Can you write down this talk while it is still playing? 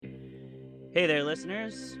Hey there,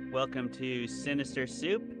 listeners. Welcome to Sinister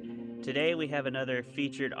Soup. Today we have another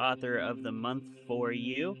featured author of the month for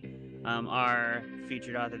you. Our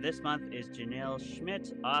featured author this month is Janelle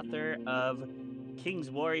Schmidt, author of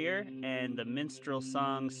King's Warrior and the Minstrel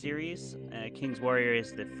Song series. King's Warrior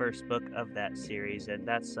is the first book of that series, and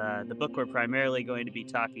that's the book we're primarily going to be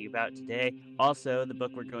talking about today. Also, the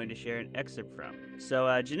book we're going to share an excerpt from. So,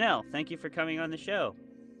 Janelle, thank you for coming on the show.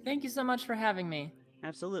 Thank you so much for having me.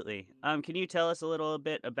 Absolutely. Can you tell us a little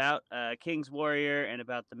bit about King's Warrior and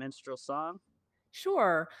about the Minstrel Song?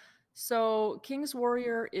 Sure. So, King's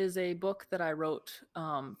Warrior is a book that I wrote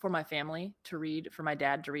for my family to read, for my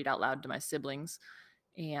dad to read out loud to my siblings.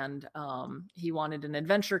 And he wanted an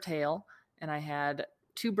adventure tale. And I had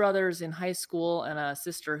two brothers in high school and a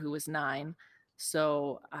sister who was 9.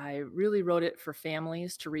 So, I really wrote it for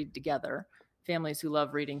families to read together, families who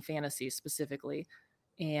love reading fantasy specifically.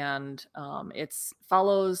 And it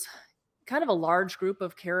follows kind of a large group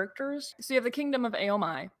of characters. So you have the kingdom of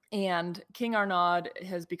Aomai, and King Arnaud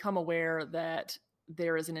has become aware that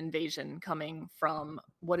there is an invasion coming from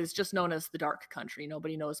what is just known as the Dark Country.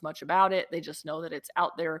 Nobody knows much about it. They just know that it's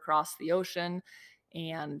out there across the ocean.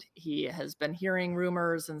 And he has been hearing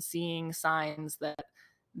rumors and seeing signs that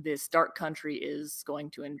this Dark Country is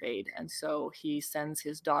going to invade. And so he sends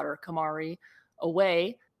his daughter, Kamari,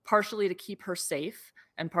 away, partially to keep her safe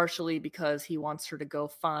and partially because he wants her to go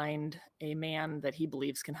find a man that he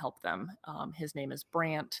believes can help them. His name is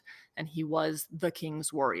Brant, and he was the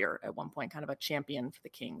king's warrior at one point, kind of a champion for the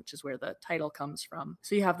king, which is where the title comes from.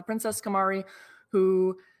 So you have the Princess Kamari,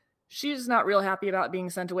 who she's not real happy about being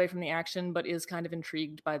sent away from the action, but is kind of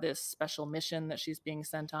intrigued by this special mission that she's being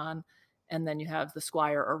sent on. And then you have the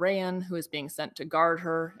Squire Arayan, who is being sent to guard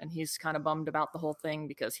her, and he's kind of bummed about the whole thing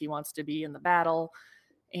because he wants to be in the battle.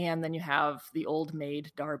 And then you have the old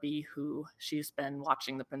maid, Darby, who she's been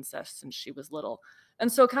watching the princess since she was little. And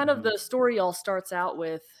so kind of the story all starts out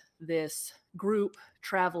with this group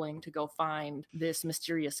traveling to go find this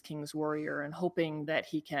mysterious king's warrior and hoping that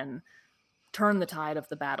he can turn the tide of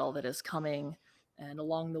the battle that is coming. And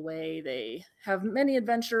along the way, they have many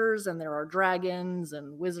adventures, and there are dragons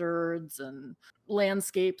and wizards and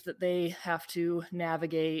landscape that they have to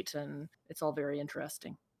navigate, and it's all very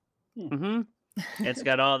interesting. Mm-hmm. It's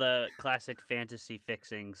got all the classic fantasy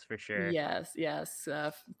fixings for sure. Yes.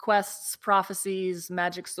 Quests, prophecies,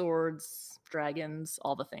 magic swords, dragons,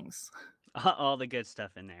 all the things. All the good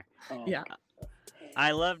stuff in there. Oh, Yeah.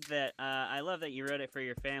 I love that. I love that you wrote it for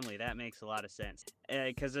your family. That makes a lot of sense.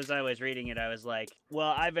 Because as I was reading it, I was like,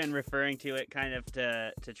 well, I've been referring to it kind of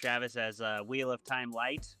to Travis as Wheel of Time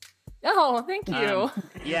Light. Oh, thank you.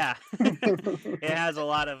 Yeah, it has a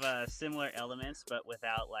lot of similar elements, but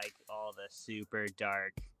without like all the super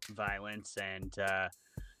dark violence and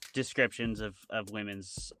descriptions of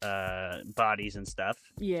women's bodies and stuff.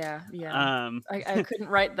 Yeah. I couldn't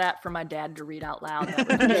write that for my dad to read out loud.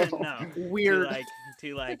 That would No, weird.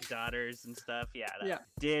 to like daughters and stuff. Yeah.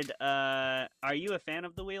 Did are you a fan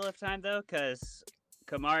of the Wheel of Time though? Because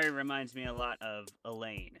Kamari reminds me a lot of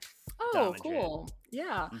Elaine. Oh, Damodred. cool.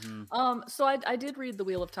 Yeah. Mhm. So I did read the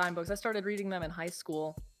Wheel of Time books. I started reading them in high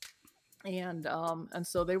school. And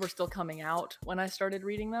so they were still coming out when I started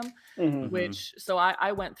reading them, which, so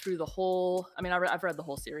I went through the whole, I mean, I've read the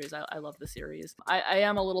whole series. I love the series. I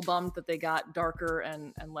am a little bummed that they got darker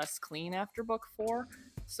and less clean after book 4.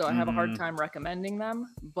 So I have a hard time recommending them,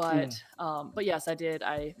 but yes, I did.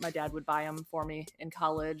 My dad would buy them for me in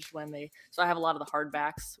college so I have a lot of the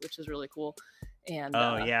hardbacks, which is really cool. And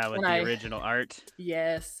with the original art.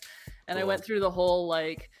 Yes. And Cool. I went through the whole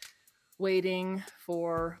like waiting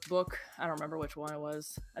for book, I don't remember which one it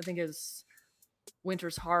was. I think it's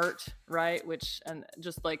Winter's Heart, right? And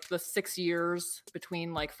just like the 6 years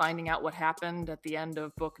between like finding out what happened at the end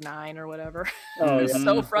of book 9 or whatever. Oh, It's yeah.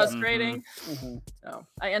 so frustrating. Mm-hmm. So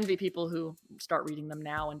I envy people who start reading them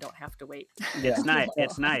now and don't have to wait. Yeah. It's nice.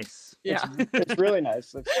 It's nice. Yeah. It's really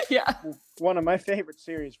nice. It's Yeah. one of my favorite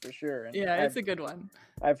series for sure. And Yeah, it's a good one.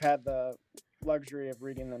 I've had the luxury of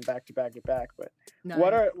reading them back to back to back. But No,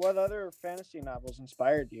 what other fantasy novels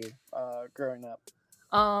inspired you growing up?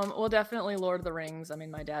 well, definitely Lord of the Rings. I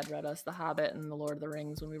mean, my dad read us The Hobbit and The Lord of the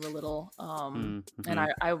Rings when we were little. And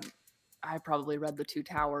I probably read The Two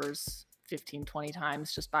Towers 15, 20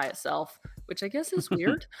 times just by itself, which I guess is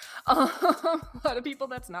weird. A lot of people,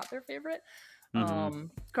 that's not their favorite.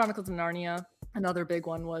 Chronicles of Narnia. Another big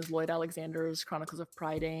one was Lloyd Alexander's Chronicles of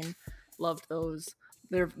Prydain. Loved those.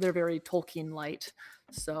 They're very Tolkien light,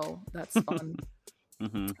 so that's fun.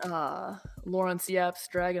 Lawrence Yep's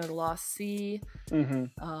Dragon of the Lost Sea.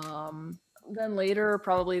 Then later,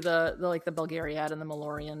 probably the Belgariad and the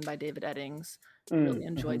Malorian by David Eddings. Really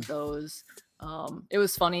enjoyed those. It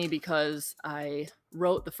was funny because I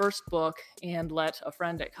wrote the first book and let a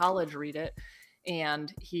friend at college read it,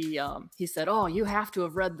 and he said, "Oh, you have to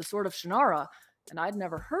have read The Sword of Shannara," and I'd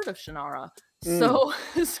never heard of Shannara. So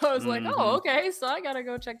I was like, "Oh, okay, so I gotta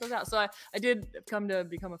go check those out." So I did come to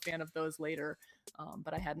become a fan of those later,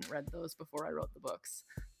 but I hadn't read those before I wrote the books.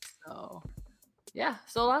 So yeah,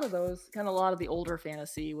 so a lot of those, kind of a lot of the older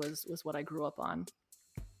fantasy was what I grew up on.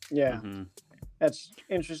 Yeah. That's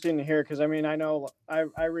interesting to hear, because I mean, I know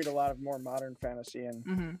I read a lot of more modern fantasy,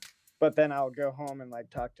 and but then I'll go home and like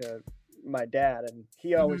talk to my dad, and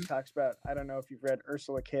he always talks about, I don't know if you've read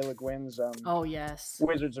Ursula K. Le Guin's Oh yes,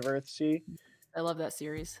 Wizards of Earthsea. I love that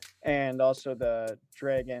series. And also the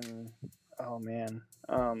dragon, oh man,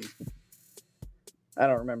 I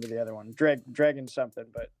don't remember the other one, dragon something,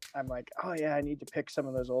 but I'm like, oh yeah, I need to pick some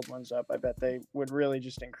of those old ones up. I bet they would really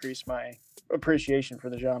just increase my appreciation for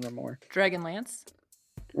the genre more. Dragonlance?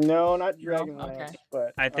 No, not Dragonlance, okay.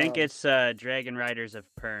 but I think it's Dragon Riders of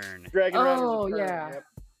Pern. Dragon Riders Oh of Pern, yeah, yep.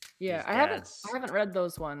 yeah. I haven't read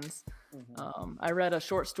those ones. I read a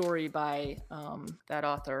short story by that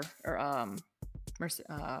author, or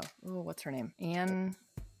what's her name? Anne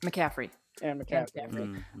McCaffrey. And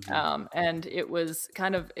McCaffrey. And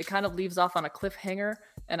it kind of leaves off on a cliffhanger,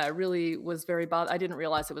 and I really was very bothered. I didn't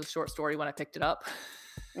realize it was a short story when I picked it up.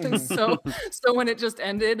 So when it just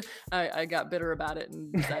ended, I got bitter about it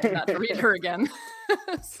and decided not to read her again.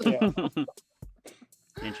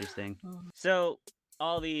 Interesting. So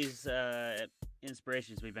all these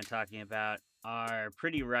inspirations we've been talking about are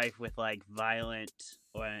pretty rife with like violent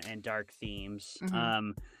and dark themes.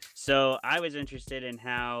 So I was interested in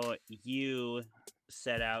how you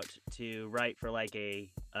set out to write for like a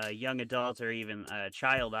young adult or even a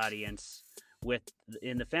child audience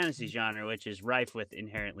in the fantasy genre, which is rife with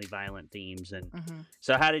inherently violent themes. And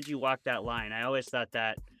so how did you walk that line? I always thought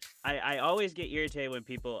that I always get irritated when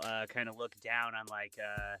people kind of look down on like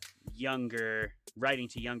writing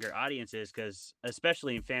to younger audiences, because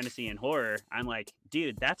especially in fantasy and horror, I'm like,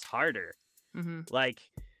 dude, that's harder. Like,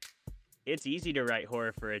 it's easy to write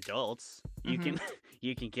horror for adults. You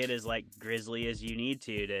can get as like grisly as you need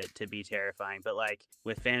to be terrifying, but like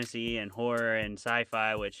with fantasy and horror and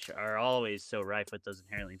sci-fi, which are always so rife with those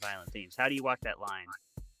inherently violent themes, how do you walk that line?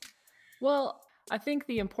 Well, I think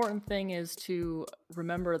the important thing is to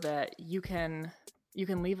remember that you can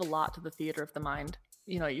leave a lot to the theater of the mind.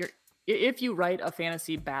 You know, if you write a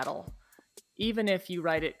fantasy battle, even if you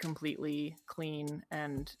write it completely clean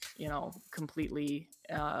and, you know, completely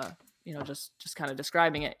just kind of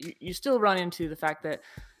describing it, you still run into the fact that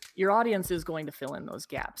your audience is going to fill in those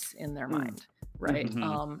gaps in their mind, right?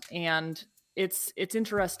 And it's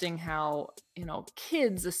interesting how, you know,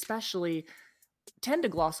 kids especially tend to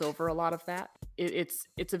gloss over a lot of that.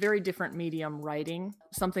 It's a very different medium, writing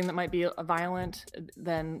something that might be violent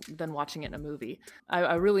than watching it in a movie.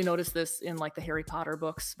 I really noticed this in like the Harry Potter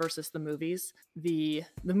books versus the movies. The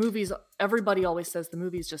movies, everybody always says the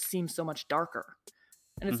movies just seem so much darker.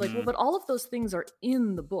 And it's like, well, but all of those things are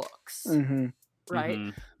in the books,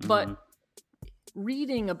 right? But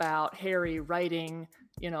reading about Harry writing,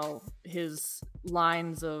 you know, his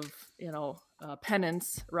lines of, you know,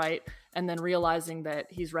 penance, right? And then realizing that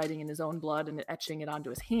he's writing in his own blood and etching it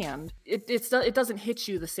onto his hand, it doesn't hit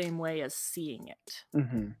you the same way as seeing it.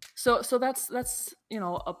 So that's, you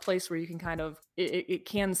know, a place where you can kind of, it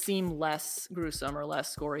can seem less gruesome or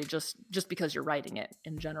less gory just because you're writing it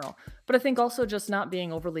in general. But I think also just not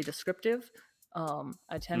being overly descriptive.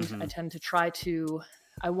 I tend to try to,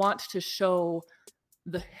 I want to show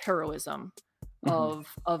the heroism of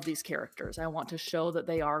these characters. I want to show that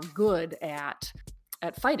they are good at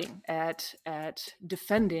fighting, at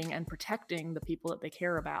defending and protecting the people that they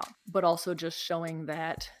care about, but also just showing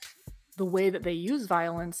that the way that they use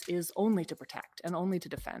violence is only to protect and only to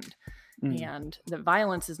defend, and that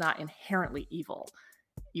violence is not inherently evil.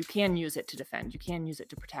 You can use it to defend, you can use it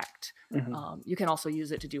to protect, you can also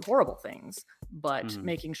use it to do horrible things, but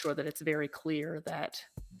making sure that it's very clear that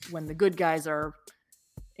when the good guys are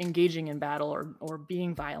engaging in battle or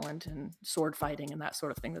being violent and sword fighting and that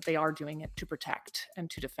sort of thing, that they are doing it to protect and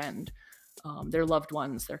to defend their loved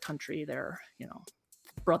ones, their country, their, you know,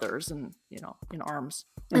 brothers, and, you know, in arms.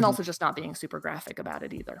 And also just not being super graphic about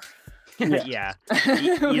it either. Yeah.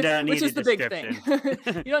 You don't need which is the big thing.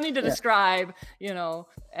 You don't need to describe, you know,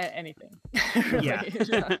 anything. Really.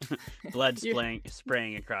 Blood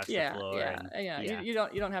spraying across the floor. You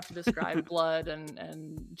don't have to describe blood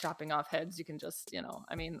and chopping off heads. You can just, you know,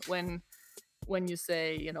 I mean, when when you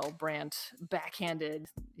say, Brant backhanded,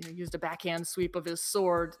 used a backhand sweep of his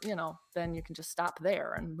sword, then you can just stop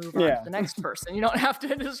there and move on to the next person. You don't have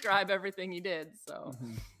to describe everything he did. So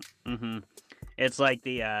it's like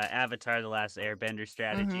the Avatar: The Last Airbender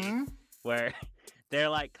strategy, where they're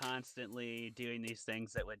like constantly doing these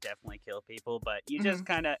things that would definitely kill people, but you just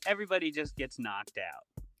everybody just gets knocked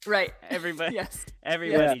out. Right.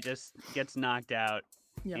 Everybody just gets knocked out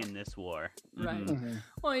in this war. Right.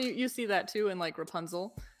 Well, you see that too in like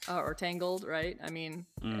Rapunzel or Tangled, right? I mean,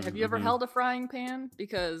 have you ever held a frying pan?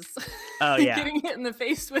 Because getting hit in the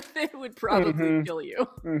face with it would probably kill you.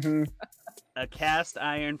 A cast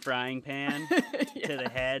iron frying pan to the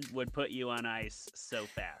head would put you on ice so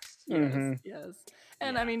fast. Yes.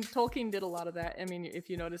 And I mean, Tolkien did a lot of that. I mean, if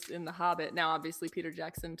you notice in The Hobbit, now obviously Peter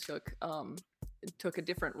Jackson took a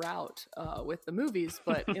different route with the movies,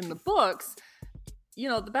 but in the books,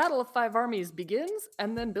 the Battle of Five Armies begins,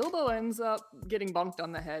 and then Bilbo ends up getting bonked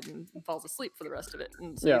on the head and falls asleep for the rest of it.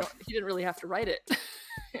 And so he didn't really have to write it.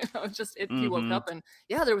 He woke up and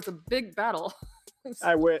there was a big battle.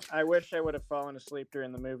 I wish I would have fallen asleep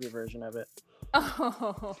during the movie version of it.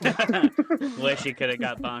 Oh. Wish he could have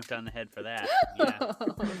got bonked on the head for that. Yeah.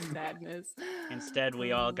 Sadness. Instead,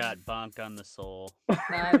 we all got bonked on the soul.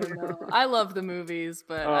 I don't know. I love the movies,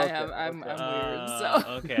 but I'm weird. So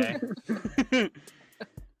okay.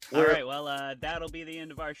 All right, well, that'll be the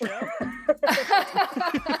end of our show.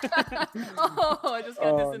 I just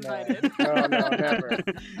got disinvited. No, never.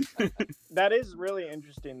 That is really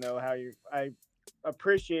interesting, though, how I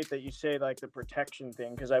appreciate that you say like the protection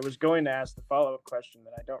thing, because I was going to ask the follow-up question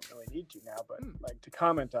that I don't really need to now, but like to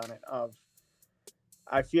comment on it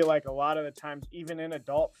I feel like a lot of the times, even in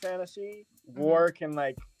adult fantasy, war can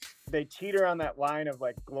like, they teeter on that line of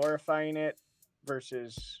like glorifying it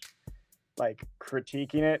versus like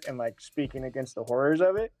critiquing it and like speaking against the horrors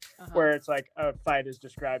of it, where it's like a fight is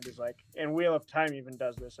described as like, and Wheel of Time even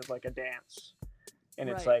does this as like a dance, and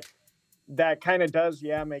it's like that kind of does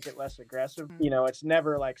make it less aggressive. It's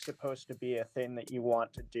never like supposed to be a thing that you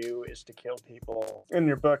want to do is to kill people. In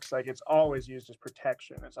your books, like it's always used as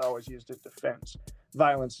protection, it's always used as defense.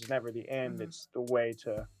 Violence is never the end. It's the way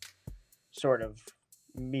to sort of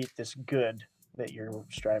meet this good that you're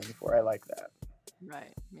striving for. I like that.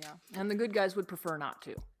 Right. Yeah. And the good guys would prefer not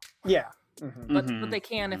to. Yeah. But they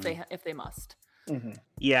can if they must.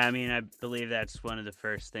 Yeah, I mean, I believe that's one of the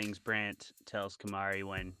first things Brant tells Kimari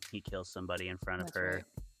when he kills somebody in front of her.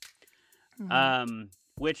 Right.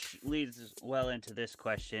 Which leads well into this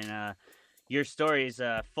question. Your story is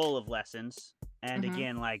full of lessons. And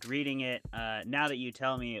again, like reading it, now that you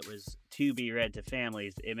tell me it was to be read to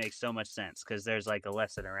families, it makes so much sense because there's like a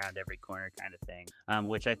lesson around every corner kind of thing,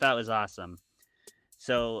 which I thought was awesome.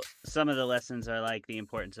 So some of the lessons are like the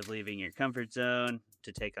importance of leaving your comfort zone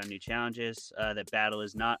to take on new challenges, that battle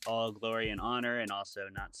is not all glory and honor, and also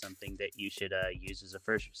not something that you should use as a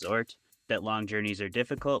first resort, that long journeys are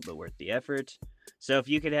difficult but worth the effort. So if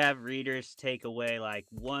you could have readers take away like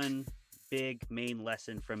one big main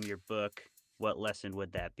lesson from your book, what lesson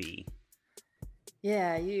would that be?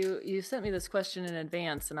 Yeah, you sent me this question in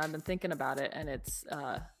advance, and I've been thinking about it, and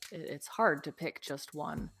it's hard to pick just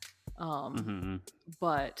one.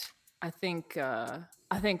 But I think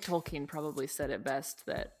Tolkien probably said it best,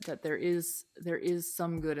 that there is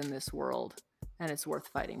some good in this world, and it's worth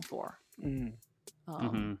fighting for. And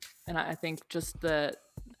I think just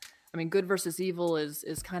good versus evil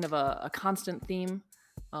is kind of a constant theme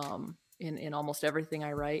in almost everything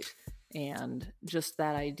I write, and just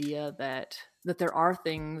that idea that there are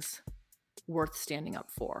things worth standing up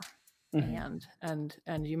for, and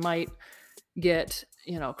you might get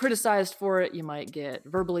criticized for it, you might get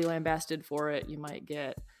verbally lambasted for it, you might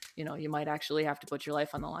get you might actually have to put your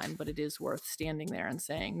life on the line, but it is worth standing there and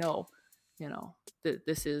saying no,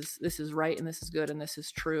 this is right, and this is good, and this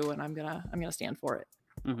is true, and I'm gonna stand for it.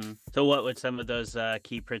 So what would some of those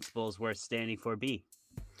key principles worth standing for be?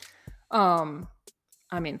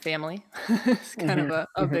 I mean, family is kind of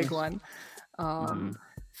a big one.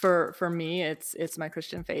 For me, it's my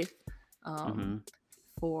Christian faith,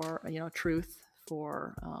 for truth,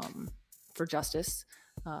 for justice,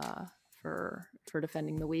 for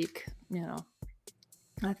defending the weak.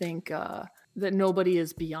 I think that nobody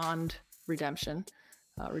is beyond redemption.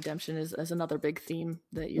 Redemption is another big theme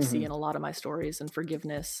that you see in a lot of my stories, and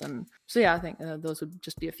forgiveness, and so I think those would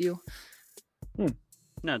just be a few.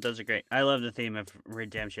 No, those are great. I love the theme of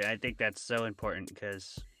redemption. I think that's so important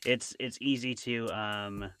because it's easy to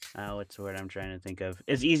what's the word I'm trying to think of?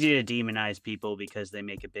 It's easy to demonize people because they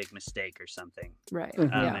make a big mistake or something. Right.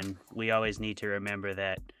 And we always need to remember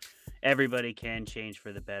that everybody can change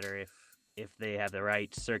for the better if they have the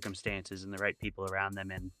right circumstances and the right people around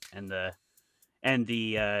them, and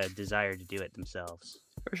the desire to do it themselves.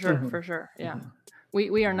 For sure, yeah.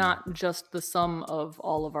 We are not just the sum of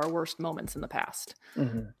all of our worst moments in the past.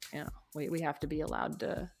 We have to be allowed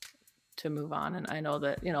to move on. And I know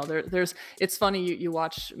that there's it's funny, you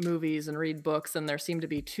watch movies and read books, and there seem to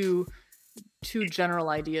be two general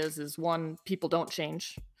ideas. Is one, people don't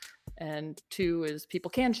change, and two is people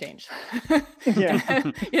can change. Yeah. I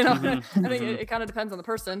think it kind of depends on the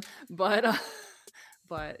person, but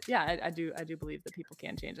yeah, I do believe that people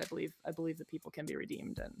can change. I believe that people can be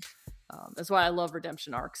redeemed, and that's why I love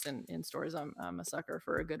redemption arcs in stories. I'm a sucker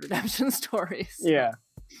for a good redemption story. So. Yeah.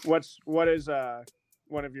 What is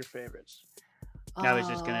one of your favorites? I was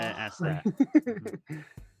just gonna ask that.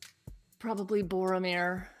 Probably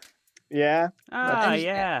Boromir. Yeah.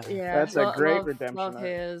 Yeah. That's a great redemption Love arc.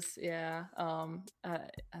 his. Yeah. I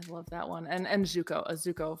love that one. And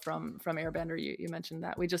Zuko from Airbender. You mentioned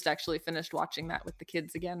that. We just actually finished watching that with the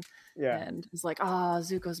kids again. Yeah. And it's like,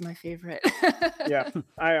 Zuko's my favorite. Yeah.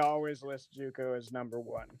 I always list Zuko as number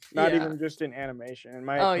one. Not even just in animation. In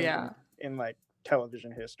my opinion, in like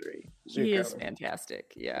television history. Zuko. He is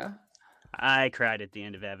fantastic. Yeah. I cried at the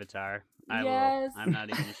end of Avatar. Yes. I'm not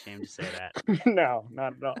even ashamed to say that. No,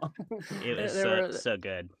 not at all. It was so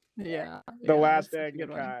good. Yeah. The Last Agni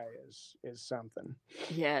Kai is something.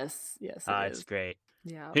 Yes. It's great.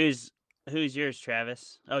 Yeah. Who's yours,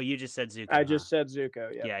 Travis? Oh, you just said Zuko. I just said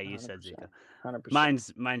Zuko. Yeah. You said Zuko.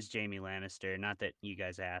 100%. Mine's Jaime Lannister. Not that you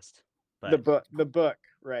guys asked, but the book,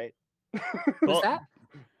 right? What's that?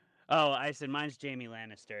 Oh, I said mine's Jaime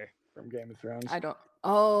Lannister from Game of Thrones. I don't.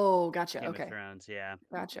 Oh, gotcha. Game okay. of Thrones, yeah.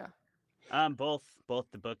 Gotcha. Both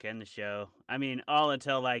the book and the show. I mean, all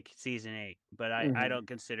until like season 8, but I don't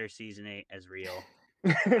consider season 8 as real.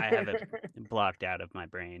 I have it blocked out of my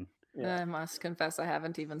brain. Yeah. I must confess, I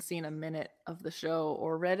haven't even seen a minute of the show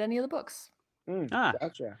or read any of the books.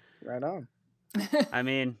 Gotcha. Right on. I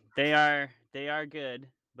mean, they are good,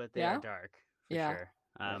 but they are dark for sure.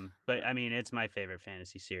 But I mean, it's my favorite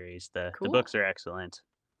fantasy series. The books are excellent.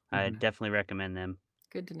 I definitely recommend them.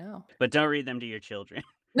 Good to know. But don't read them to your children.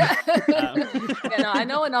 I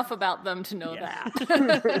know enough about them to know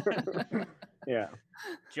that. Yeah.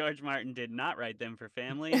 George Martin did not write them for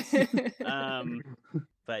families.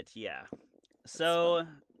 But yeah. So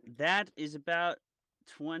that is about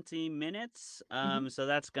 20 minutes. So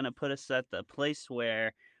that's going to put us at the place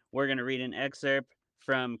where we're going to read an excerpt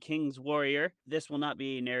from King's Warrior. This will not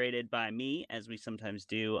be narrated by me, as we sometimes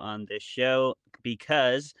do on this show,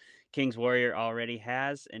 because King's Warrior already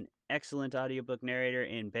has an excellent audiobook narrator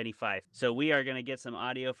in Benny Fife. So we are going to get some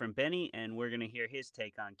audio from Benny, and we're going to hear his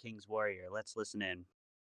take on King's Warrior. Let's listen in.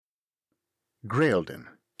 Graelden,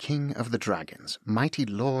 king of the dragons, mighty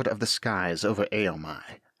lord of the skies over Eomai,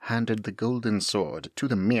 handed the golden sword to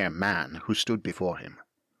the mere man who stood before him.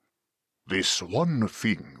 This one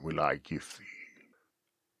thing will I give thee.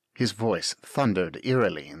 His voice thundered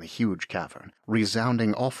eerily in the huge cavern,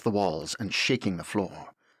 resounding off the walls and shaking the floor.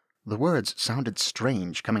 The words sounded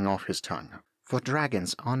strange coming off his tongue, for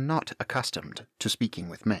dragons are not accustomed to speaking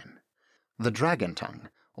with men. The dragon tongue,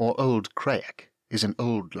 or Old Crayak, is an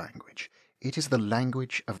old language. It is the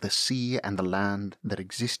language of the sea and the land that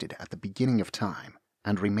existed at the beginning of time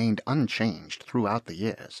and remained unchanged throughout the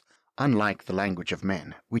years, unlike the language of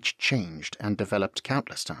men, which changed and developed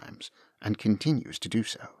countless times, and continues to do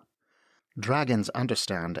so. Dragons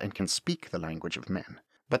understand and can speak the language of men,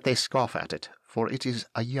 but they scoff at it, for it is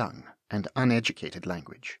a young and uneducated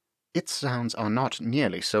language. Its sounds are not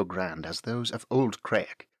nearly so grand as those of Old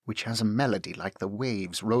Crayak, which has a melody like the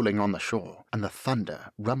waves rolling on the shore, and the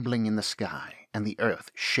thunder rumbling in the sky, and the earth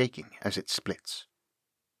shaking as it splits.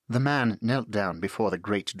 The man knelt down before the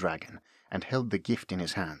great dragon, and held the gift in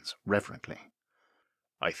his hands reverently.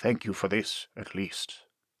 I thank you for this, at least.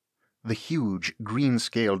 The huge,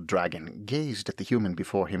 green-scaled dragon gazed at the human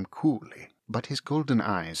before him coolly, but his golden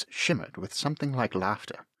eyes shimmered with something like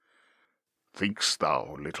laughter. Think'st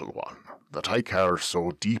thou, little one, that I care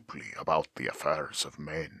so deeply about the affairs of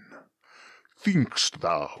men? Think'st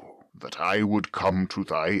thou that I would come to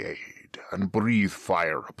thy aid, and breathe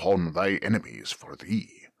fire upon thy enemies for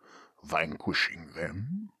thee, vanquishing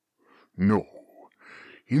them? No,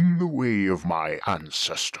 in the way of my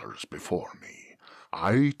ancestors before me,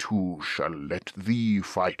 I too shall let thee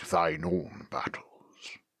fight thine own battles.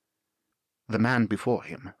 The man before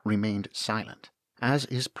him remained silent, as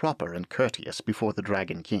is proper and courteous before the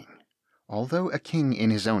Dragon King. Although a king in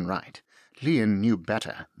his own right, Lian knew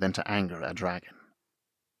better than to anger a dragon.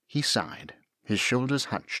 He sighed, his shoulders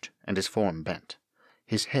hunched and his form bent.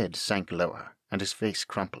 His head sank lower, and his face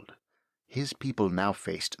crumpled. his people now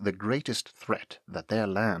faced the greatest threat that their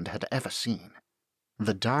land had ever seen.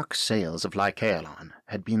 The dark sails of Lycaelon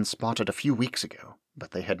had been spotted a few weeks ago,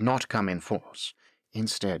 but they had not come in force.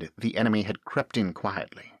 Instead, the enemy had crept in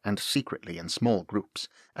quietly and secretly in small groups,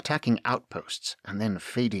 attacking outposts and then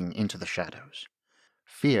fading into the shadows.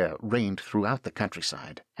 Fear reigned throughout the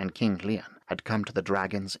countryside, and King Leon had come to the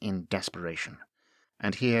dragons in desperation.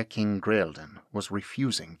 And here King Graelden was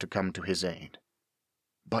refusing to come to his aid.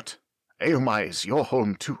 "But Eomai is your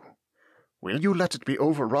home too. Will you let it be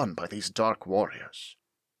overrun by these dark warriors?"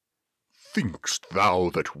 Thinkst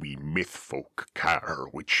thou that we mythfolk care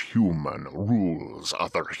which human rules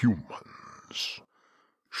other humans?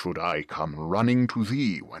 Should I come running to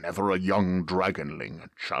thee whenever a young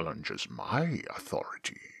dragonling challenges my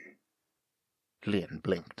authority? Leon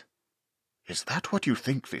blinked. "Is that what you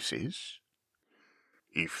think this is?"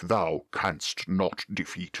 If thou canst not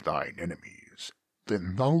defeat thine enemies,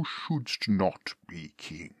 then thou shouldst not be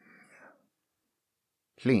king.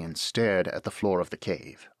 Leon stared at the floor of the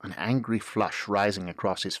cave, an angry flush rising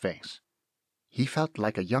across his face. He felt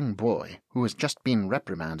like a young boy who has just been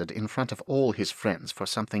reprimanded in front of all his friends for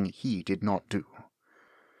something he did not do.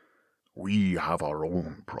 We have our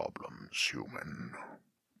own problems, human,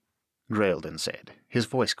 Graelden said, his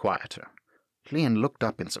voice quieter. Leon looked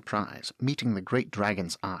up in surprise, meeting the great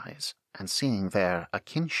dragon's eyes, and seeing there a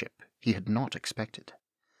kinship he had not expected.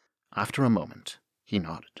 After a moment, he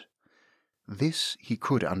nodded. This he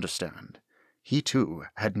could understand. He, too,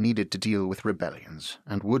 had needed to deal with rebellions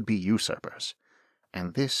and would-be usurpers,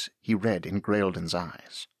 and this he read in Graelden's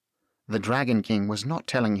eyes. The Dragon King was not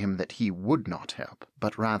telling him that he would not help,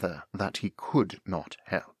 but rather that he could not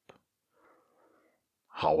help.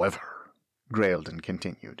 However, Graelden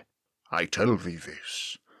continued, I tell thee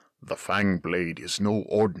this, the Fang Blade is no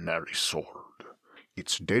ordinary sword.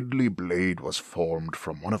 Its deadly blade was formed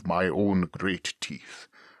from one of my own great teeth,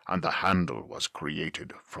 and the handle was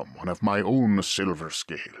created from one of my own silver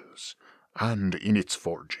scales, and in its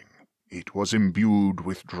forging it was imbued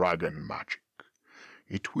with dragon magic.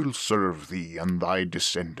 It will serve thee and thy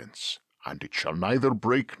descendants, and it shall neither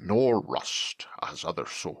break nor rust as other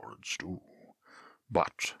swords do.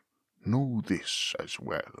 But know this as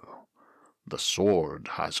well. The sword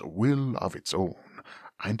has a will of its own,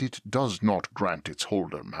 and it does not grant its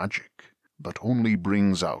holder magic, but only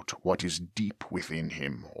brings out what is deep within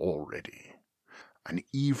him already. An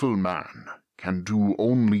evil man can do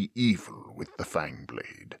only evil with the Fang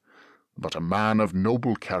Blade, but a man of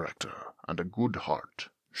noble character and a good heart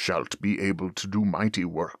shalt be able to do mighty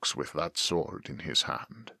works with that sword in his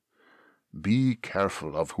hand. Be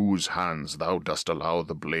careful of whose hands thou dost allow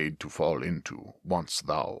the blade to fall into once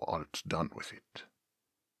thou art done with it.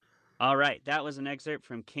 All right, that was an excerpt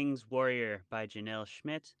from King's Warrior by Janelle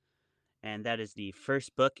Schmidt, and that is the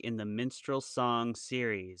first book in the Minstrel Song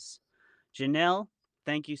series. Janelle,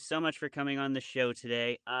 thank you so much for coming on the show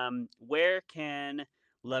today. Where can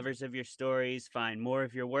lovers of your stories find more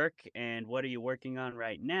of your work, and what are you working on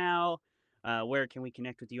right now? Where can we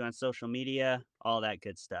connect with you on social media? All that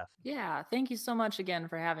good stuff. Yeah, thank you so much again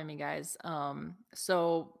for having me, guys.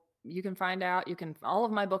 So you can find out, all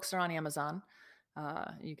of my books are on Amazon.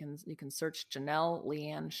 You can search Janelle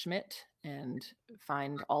Leanne Schmidt and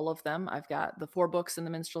find all of them. I've got the 4 books in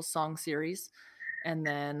the Minstrel Song series. And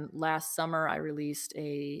then last summer I released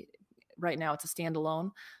right now it's a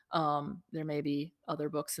standalone. There may be other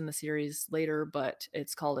books in the series later, but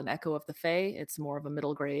it's called An Echo of the Fae. It's more of a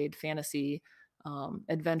middle grade fantasy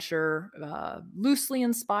adventure, loosely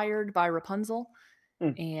inspired by Rapunzel.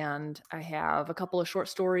 And I have a couple of short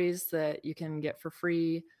stories that you can get for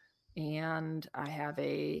free. And I have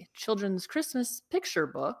a children's Christmas picture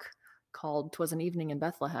book called 'Twas an Evening in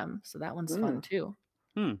Bethlehem. So that one's fun too.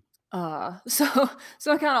 So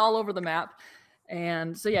kind of all over the map.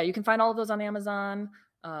 And so, yeah, you can find all of those on Amazon,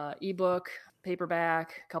 ebook,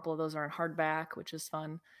 paperback. A couple of those are in hardback, which is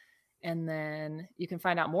fun. And then you can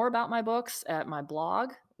find out more about my books at my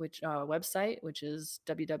blog, website, which is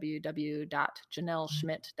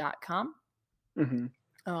www.janelleschmidt.com.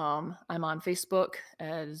 I'm on Facebook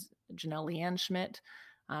as Janelle Leanne Schmidt,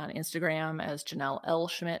 on Instagram as Janelle L.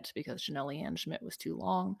 Schmidt, because Janelle Leanne Schmidt was too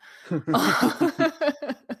long.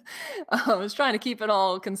 I was trying to keep it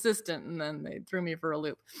all consistent, and then they threw me for a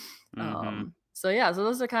loop. So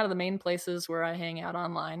those are kind of the main places where I hang out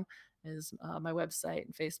online, is my website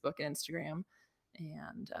and Facebook and Instagram.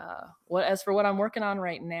 And as for what I'm working on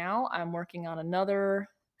right now, I'm working on another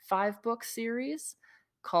 5-book series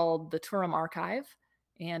called The Turum Archive,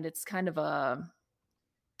 and it's kind of a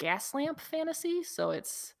gas lamp fantasy, so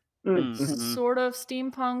it's sort of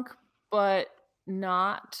steampunk, but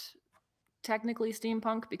not technically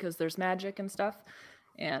steampunk because there's magic and stuff.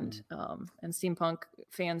 And steampunk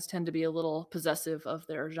fans tend to be a little possessive of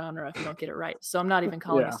their genre if you don't get it right. So I'm not even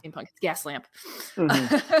calling it steampunk; it's Gaslamp.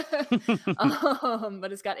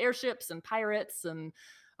 But it's got airships and pirates and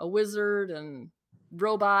a wizard and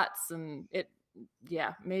robots and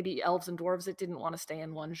maybe elves and dwarves. It didn't want to stay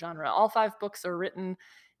in one genre. All 5 books are written,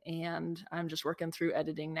 and I'm just working through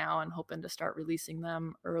editing now and hoping to start releasing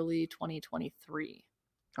them early 2023.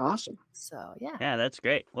 Awesome. So yeah. Yeah, that's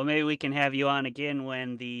great. Well, maybe we can have you on again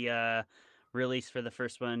when the release for the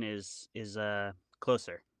first one is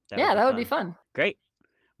closer. That would be fun. Great.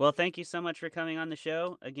 Well, thank you so much for coming on the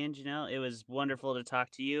show again, Janelle. It was wonderful to talk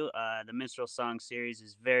to you. The Minstrel Song series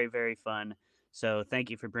is very, very fun. So thank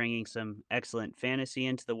you for bringing some excellent fantasy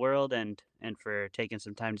into the world and for taking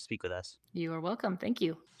some time to speak with us. You are welcome. Thank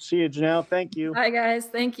you. See you, Janelle. Thank you. Bye, guys.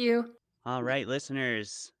 Thank you. All right,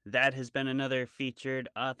 listeners, that has been another featured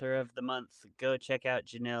author of the month. Go check out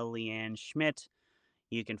Janelle Leanne Schmidt.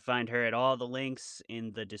 You can find her at all the links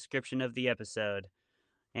in the description of the episode.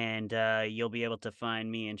 And you'll be able to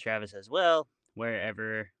find me and Travis as well,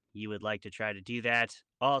 wherever you would like to try to do that.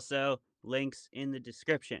 Also, links in the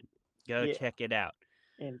description. Go check it out.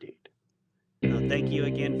 Indeed. Well, thank you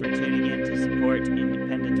again for tuning in to support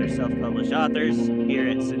independent or self-published authors here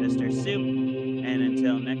at Sinister Soup. And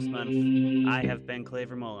until next month, I have been Clay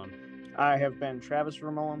Vermolum. I have been Travis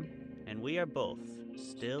Vermolum. And we are both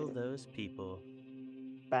still those people.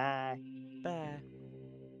 Bye. Bye.